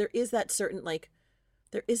enough, because there is that certain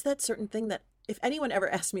thing that if anyone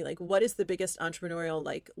ever asks me, like, what is the biggest entrepreneurial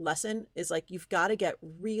like lesson, is like, you've got to get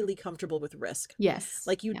really comfortable with risk. Yes.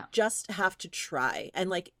 Like, you just have to try, and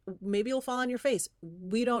like, maybe you'll fall on your face.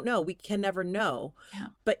 We don't know. We can never know. Yeah.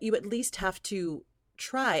 But you at least have to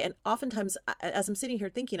try. And oftentimes, as I'm sitting here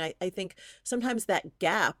thinking, I think sometimes that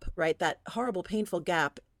gap, right, that horrible, painful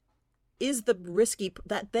gap, is the risky,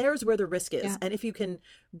 there's where the risk is. And if you can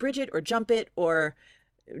bridge it, or jump it, or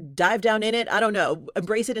dive down in it, I don't know,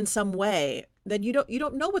 embrace it in some way, then you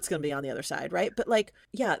don't know what's going to be on the other side, right? But like,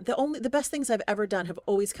 the best things I've ever done have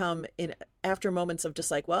always come in after moments of just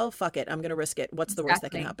like, well, fuck it, I'm going to risk it. What's the worst that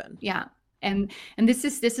can happen? Yeah. And this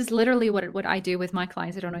is literally what I do with my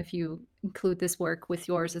clients. I don't know if you include this work with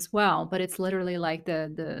yours as well, but it's literally like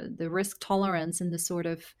the risk tolerance, and the sort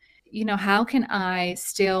of, how can I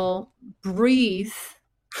still breathe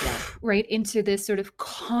right into this sort of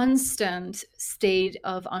constant state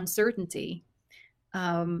of uncertainty.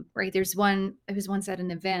 Right. I was once at an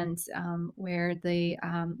event where the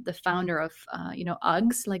founder of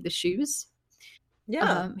Uggs, like the shoes.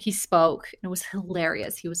 He spoke, and it was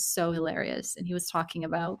hilarious. He was so hilarious. And he was talking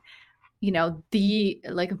about, the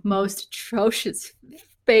like most atrocious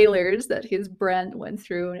failures that his brand went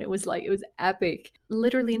through. And it was epic,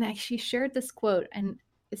 literally. And actually shared this quote, and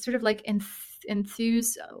it's sort of like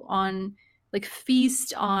enthuse on, like,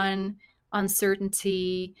 feast on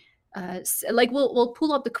uncertainty. Like we'll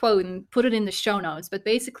pull up the quote and put it in the show notes, but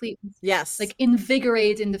basically, like,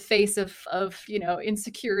 invigorate in the face of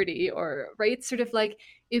insecurity, or right, sort of like,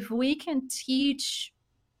 if we can teach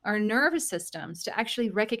our nervous systems to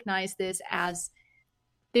actually recognize this as,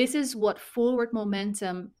 this is what forward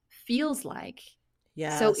momentum feels like.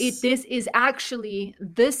 So this is actually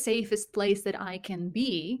the safest place that I can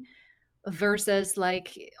be, versus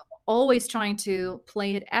like always trying to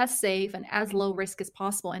play it as safe and as low risk as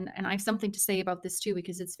possible. And I have something to say about this too,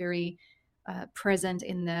 because it's very present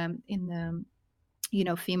in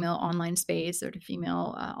the female online space, or the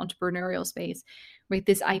female entrepreneurial space, right?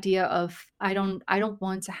 This idea of, I don't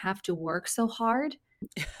want to have to work so hard.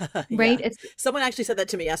 Right. Someone actually said that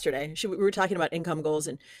to me yesterday. We were talking about income goals,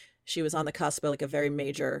 and she was on the cusp of like a very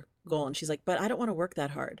major goal, and she's like, but I don't want to work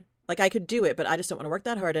that hard. Like, I could do it, but I just don't want to work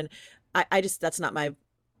that hard. And I just, that's not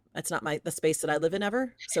the space that I live in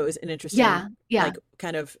ever. So it was an interesting, like,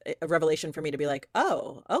 kind of a revelation for me to be like,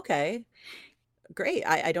 oh, okay, great.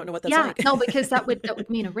 I don't know what that's like. No, because that would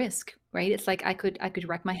mean a risk, right? It's like, I could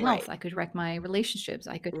wreck my health. I could wreck my relationships.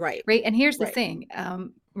 I could, right. And here's the thing,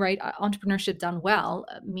 right? Entrepreneurship done well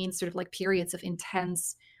means sort of like periods of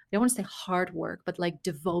intense, I don't want to say hard work, but like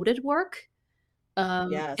devoted work.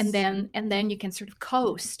 And then you can sort of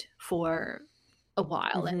coast for a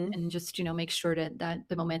while, and just, make sure that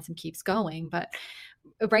the momentum keeps going. But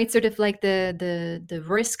right, sort of like the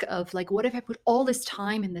risk of like, what if I put all this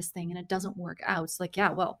time in this thing and it doesn't work out? It's like,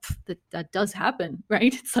 that does happen,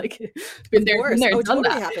 right? It's like, been there, it totally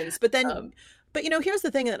happens. But then, but here's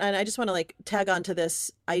the thing, and I just want to like tag on to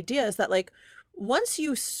this idea, is that like, once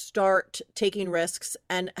you start taking risks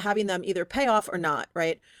and having them either pay off or not,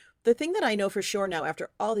 right? The thing that I know for sure now,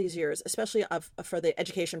 after all these years, especially for the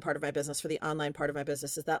education part of my business, for the online part of my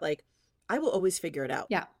business, is that like, I will always figure it out.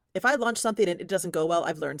 Yeah. if I launch something and it doesn't go well,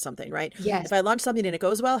 I've learned something, right? Yes. If I launch something and it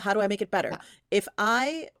goes well, how do I make it better? Yeah.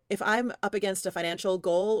 If I'm up against a financial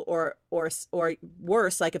goal or worse,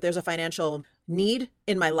 like if there's a financial need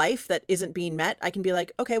in my life that isn't being met, I can be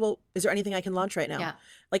like, okay, well, is there anything I can launch right now? Yeah.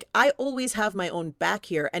 Like I always have my own back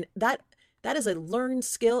here. And that is a learned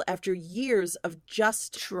skill after years of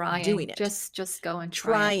just Trying, doing it. Just go and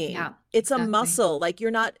trying. Yeah, it's exactly. a muscle. Like you're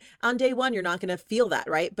not on day one, you're not going to feel that,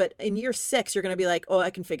 right? But in year 6, you're going to be like, oh, I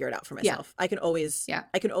can figure it out for myself. I can always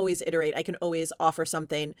iterate. I can always offer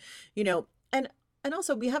something, and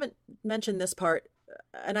also we haven't mentioned this part.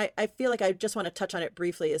 And I feel like I just want to touch on it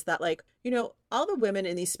briefly, is that like, all the women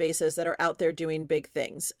in these spaces that are out there doing big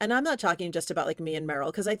things. And I'm not talking just about like me and Merel,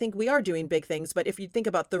 because I think we are doing big things. But if you think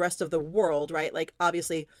about the rest of the world, right, like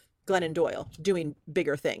obviously Glennon Doyle doing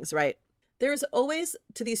bigger things, right? There's always,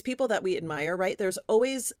 to these people that we admire, right? I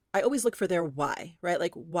always look for their why, right?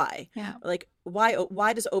 Like why? Yeah. Like why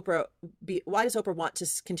does Oprah want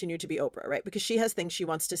to continue to be Oprah, right? Because she has things she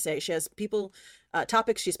wants to say. She has people,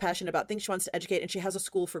 topics she's passionate about, things she wants to educate, and she has a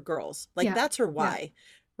school for girls. Like that's her why,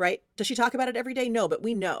 right? Does she talk about it every day? No, but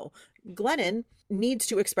we know. Glennon needs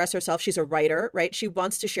to express herself. She's a writer, right? She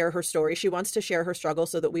wants to share her story. She wants to share her struggle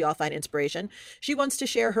so that we all find inspiration. She wants to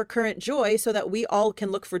share her current joy so that we all can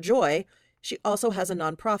look for joy. She also has a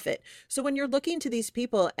nonprofit. So when you're looking to these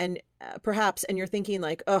people and and you're thinking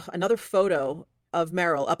like, oh, another photo of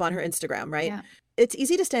Merel up on her Instagram, right? Yeah. It's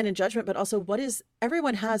easy to stand in judgment, but also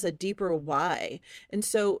everyone has a deeper why. And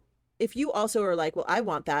so if you also are like, well, I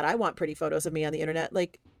want that. I want pretty photos of me on the internet.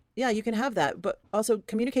 Like, yeah, you can have that, but also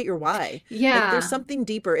communicate your why. Yeah. Like, there's something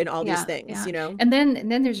deeper in all these things, And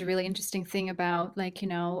then there's a really interesting thing about like,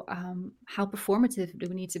 how performative do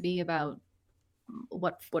we need to be about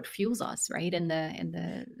what fuels us, right? And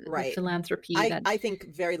the philanthropy. I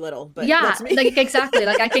think very little, but that's me. Like exactly.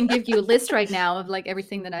 Like I can give you a list right now of like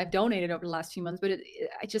everything that I've donated over the last few months, but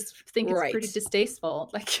I just think it's pretty distasteful.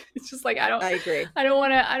 Like it's just like I agree. I don't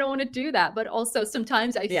want to do that. But also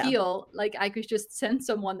sometimes I feel like I could just send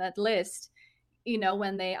someone that list,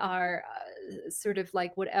 when they are sort of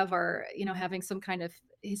like whatever, having some kind of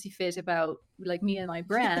hissy fit about like me and my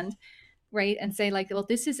brand. Right. And say like, well,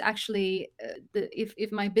 this is actually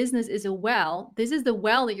if my business is a well, this is the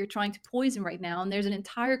well that you're trying to poison right now. And there's an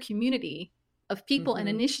entire community of people and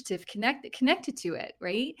initiative connected to it.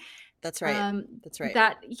 Right. That's right. That's right.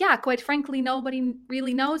 That, quite frankly, nobody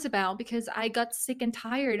really knows about, because I got sick and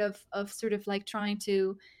tired of sort of like trying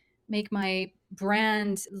to make my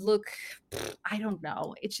brand look, I don't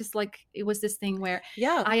know. It's just like, it was this thing where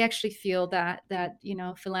I actually feel that,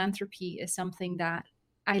 philanthropy is something that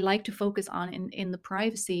I like to focus on in the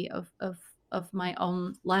privacy of my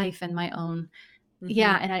own life and my own,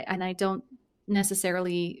 and I don't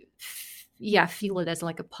necessarily, feel it as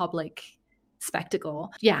like a public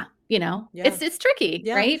spectacle. It's tricky,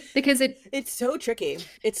 right? Because it's so tricky.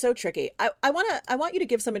 It's so tricky. I want you to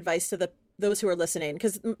give some advice to those who are listening,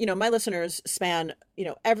 because my listeners span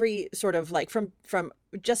every sort of like from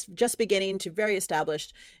just beginning to very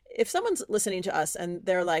established. If someone's listening to us and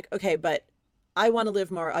they're like, okay, but I want to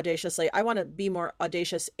live more audaciously. I want to be more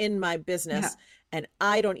audacious in my business. And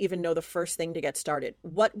I don't even know the first thing to get started.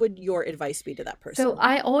 What would your advice be to that person? So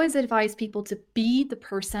I always advise people to be the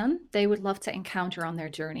person they would love to encounter on their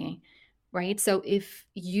journey, right? So if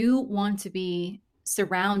you want to be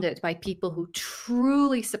surrounded by people who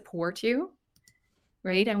truly support you,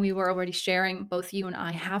 right? And we were already sharing, both you and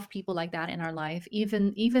I have people like that in our life,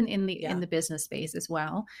 even in the business space as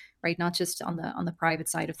well, right? Not just on the private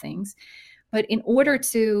side of things. But in order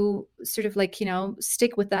to sort of like,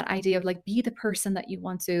 stick with that idea of like, be the person that you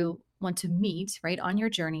want to meet, right, on your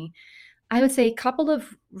journey, I would say a couple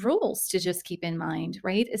of rules to just keep in mind,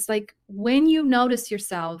 right? It's like when you notice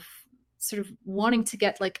yourself sort of wanting to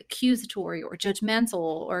get like accusatory or judgmental,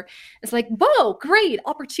 or it's like, whoa, great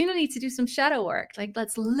opportunity to do some shadow work. Like,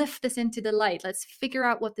 let's lift this into the light. Let's figure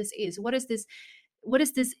out what this is. What is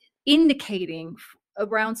this indicating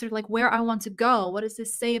around sort of like where I want to go? What does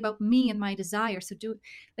this say about me and my desire? So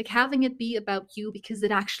like having it be about you, because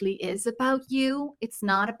it actually is about you. It's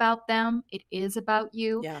not about them. It is about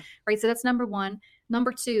you. Yeah. Right. So that's number one.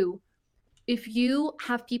 Number two, if you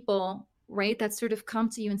have people, right, that sort of come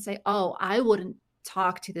to you and say, oh, I wouldn't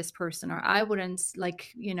talk to this person, or I wouldn't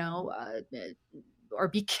like, or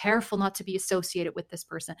be careful not to be associated with this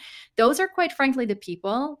person. Those are quite frankly the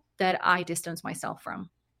people that I distance myself from.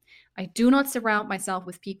 I do not surround myself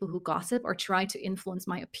with people who gossip or try to influence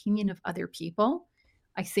my opinion of other people.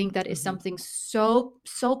 I think that is something so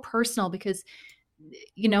personal, because,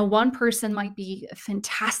 one person might be a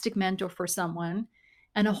fantastic mentor for someone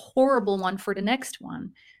and a horrible one for the next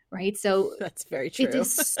one. right? So That's very true. it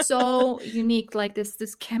is so unique, like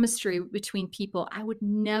this chemistry between people. I would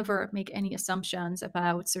never make any assumptions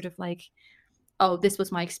about sort of like, oh, this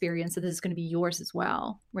was my experience, so this is going to be yours as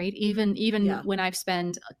well, right? Even when I've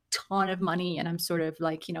spent a ton of money and I'm sort of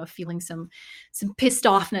like, you know, feeling some pissed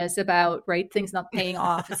offness about, right, things not paying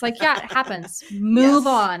off. It's like, yeah, it happens. Move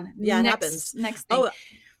on. Yeah, it happens. Next thing. Oh,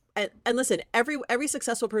 and listen, every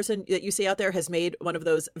successful person that you see out there has made one of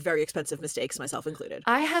those very expensive mistakes, myself included.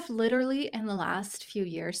 I have literally in the last few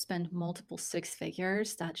years spent multiple six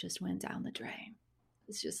figures that just went down the drain.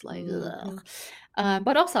 It's just like,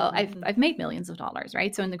 but also I've made millions of dollars,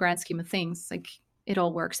 right? So in the grand scheme of things, like it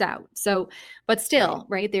all works out. So, but still,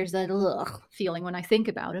 right? There's that feeling when I think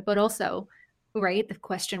about it, but also, right? The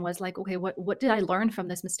question was like, okay, what did I learn from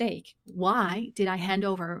this mistake? Why did I hand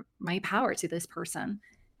over my power to this person,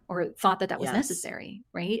 or thought that was necessary,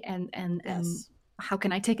 right? And how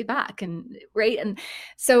can I take it back? And right. And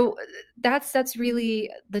so that's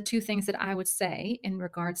really the two things that I would say in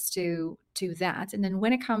regards to that. And then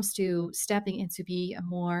when it comes to stepping into be a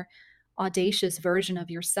more audacious version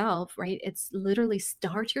of yourself, right? It's literally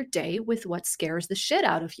start your day with what scares the shit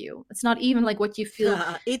out of you. It's not even like what you feel.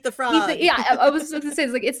 Eat the frog. I was going to say,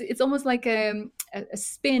 it's like, it's almost like a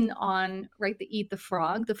spin on, right? The eat the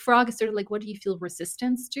frog. The frog is sort of like, what do you feel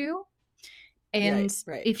resistance to? And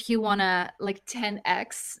right. If you want to like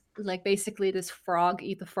 10x, like basically this frog,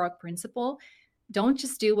 eat the frog principle, don't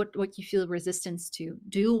just do what you feel resistance to.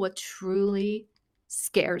 Do what truly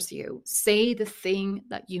scares you. Say the thing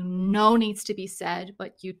that you know needs to be said,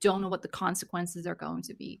 but you don't know what the consequences are going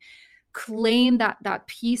to be. Claim that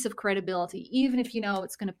piece of credibility, even if you know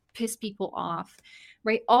it's going to piss people off.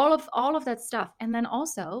 Right. All of that stuff. And then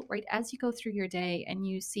also, right, as you go through your day and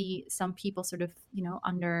you see some people sort of, you know,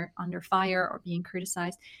 under fire or being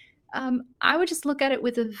criticized, I would just look at it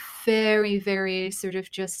with a very, very sort of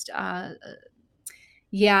just, an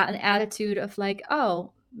attitude of like,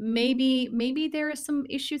 oh, maybe there are some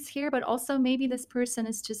issues here, but also maybe this person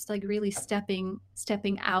is just like really stepping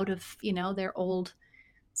out of, you know, their old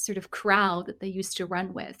sort of crowd that they used to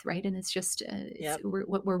run with, right? And it's just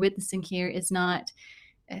what we're witnessing here is not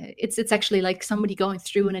it's actually like somebody going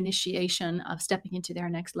through an initiation of stepping into their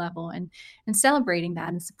next level and celebrating that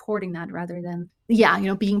and supporting that, rather than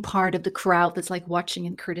being part of the crowd that's like watching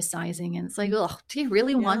and criticizing. And it's like, oh, do you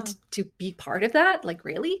really want to be part of that? Like,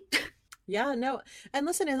 really? Yeah, no. And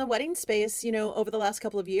listen, in the wedding space, you know, over the last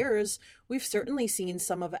couple of years, we've certainly seen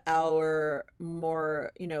some of our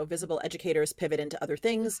more, you know, visible educators pivot into other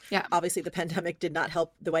things. Yeah. Obviously, the pandemic did not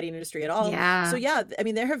help the wedding industry at all. Yeah. So, yeah, I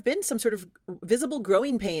mean, there have been some sort of visible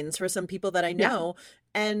growing pains for some people that I know.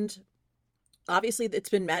 Yeah. And obviously, it's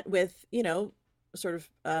been met with, you know, sort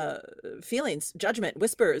of feelings, judgment,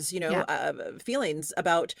 whispers, you know, feelings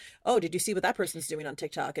about, oh, did you see what that person's doing on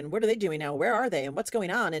TikTok? And what are they doing now? Where are they? And what's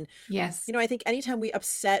going on? And, yes, you know, I think anytime we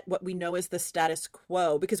upset what we know is the status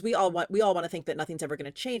quo, because we all want to think that nothing's ever going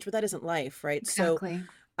to change, but that isn't life, right? Exactly. So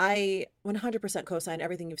I 100% co-sign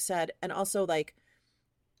everything you've said. And also, like,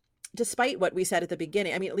 despite what we said at the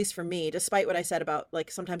beginning, I mean, at least for me, despite what I said about, like,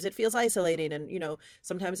 sometimes it feels isolating and, you know,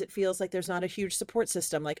 sometimes it feels like there's not a huge support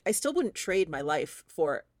system. Like, I still wouldn't trade my life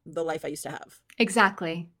for the life I used to have.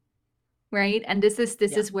 Exactly. Right. And this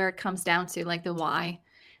is where it comes down to, like, the why,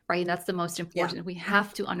 right? That's the most important. Yeah. We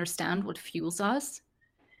have to understand what fuels us.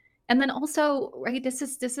 And then also, right, this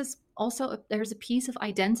is also, there's a piece of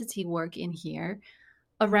identity work in here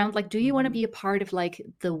around, like, do you want to be a part of, like,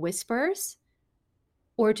 the whispers?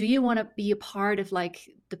 Or do you want to be a part of, like,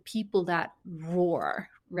 the people that roar,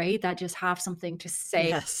 right? That just have something to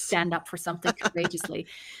say, stand up for something courageously.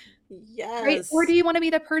 Yes. Right? Or do you want to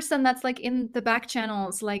be the person that's, like, in the back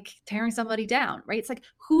channels, like, tearing somebody down, right? It's like,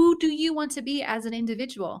 who do you want to be as an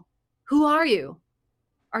individual? Who are you?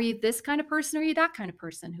 Are you this kind of person or are you that kind of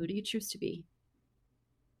person? Who do you choose to be?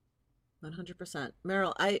 100%.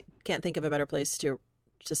 Merel, I can't think of a better place to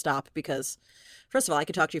stop, because first of all, I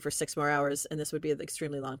could talk to you for 6 more hours and this would be an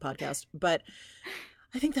extremely long podcast, but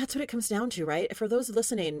I think that's what it comes down to, right? For those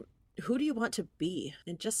listening, who do you want to be?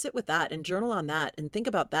 And just sit with that and journal on that and think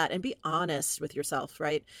about that and be honest with yourself,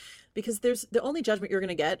 right? Because there's the only judgment you're going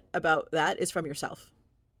to get about that is from yourself,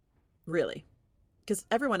 really, because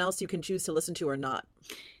everyone else you can choose to listen to or not.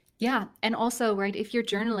 Yeah. And also, right, if you're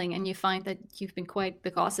journaling and you find that you've been quite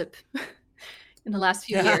the gossip in the last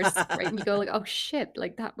few years, right? And you go like, oh shit,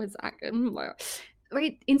 like that was,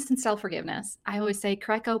 right? Instant self-forgiveness. I always say,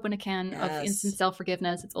 crack open a can of instant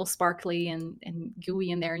self-forgiveness. It's all sparkly and gooey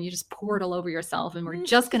in there, and you just pour it all over yourself, and we're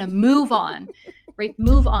just going to move on, right?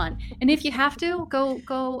 Move on. And if you have to,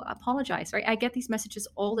 go apologize, right? I get these messages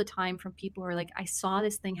all the time from people who are like, I saw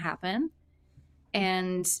this thing happen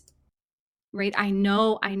And right, I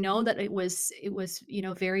know that it was,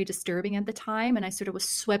 very disturbing at the time, and I sort of was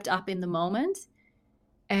swept up in the moment.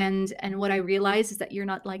 And what I realized is that you're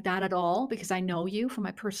not like that at all, because I know you from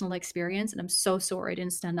my personal experience, and I'm so sorry I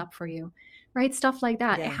didn't stand up for you, right? Stuff like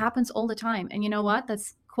that. Yeah. It happens all the time. And you know what?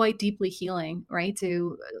 That's quite deeply healing, right?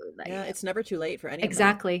 It's never too late for anyone.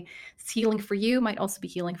 Exactly. It's healing for you, might also be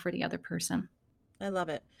healing for the other person. I love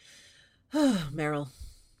it. Oh, Merel,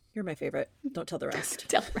 you're my favorite. Don't tell the rest.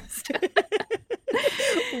 Tell the rest.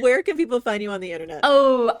 Where can people find you on the internet?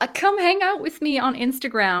 Oh, come hang out with me on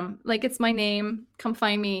Instagram. Like, it's my name. Come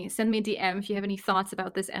find me. Send me a DM if you have any thoughts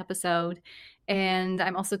about this episode. And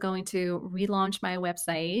I'm also going to relaunch my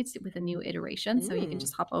website with a new iteration. So you can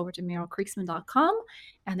just hop over to merelkriegsman.com,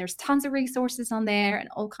 and there's tons of resources on there and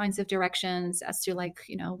all kinds of directions as to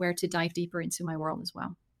where to dive deeper into my world as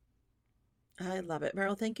well. I love it.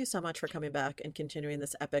 Merel, thank you so much for coming back and continuing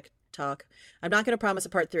this epic talk. I'm not going to promise a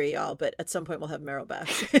part 3, y'all, but at some point we'll have Merel back.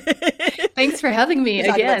 Thanks for having me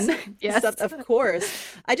again. Yes, stuff, of course.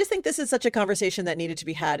 I just think this is such a conversation that needed to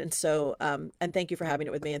be had. And so, and thank you for having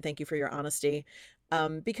it with me, and thank you for your honesty.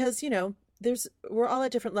 Because, we're all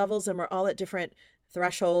at different levels, and we're all at different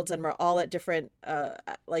thresholds, and we're all at different,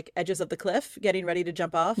 edges of the cliff getting ready to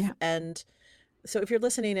jump off. Yeah. And so if you're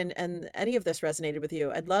listening and any of this resonated with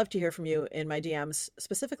you, I'd love to hear from you in my DMs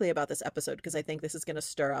specifically about this episode, because I think this is going to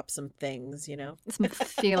stir up some things, Some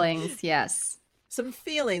feelings, yes. Some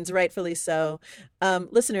feelings, rightfully so.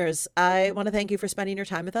 Listeners, I want to thank you for spending your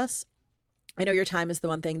time with us. I know your time is the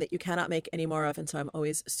one thing that you cannot make any more of, and so I'm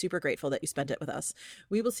always super grateful that you spent it with us.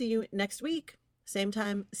 We will see you next week. Same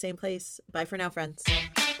time, same place. Bye for now, friends.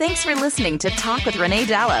 Thanks for listening to Talk with Renee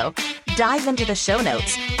Dallow. Dive into the show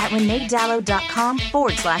notes at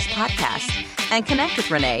reneedallow.com/podcast and connect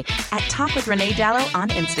with Renee at Talk with Renee Dallow on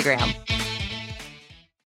Instagram.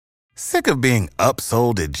 Sick of being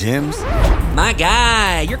upsold at gyms? My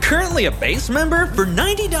guy, you're currently a base member? For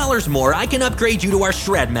 $90 more, I can upgrade you to our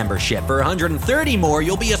Shred membership. For $130 more,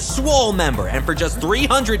 you'll be a Swole member. And for just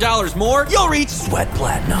 $300 more, you'll reach Sweat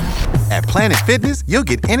Platinum. At Planet Fitness, you'll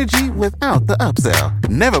get energy without the upsell.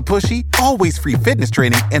 Never pushy, always free fitness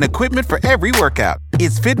training and equipment for every workout.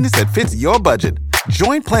 It's fitness that fits your budget.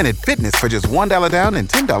 Join Planet Fitness for just $1 down and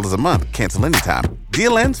 $10 a month. Cancel anytime.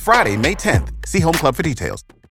 Deal ends Friday, May 10th. See Home Club for details.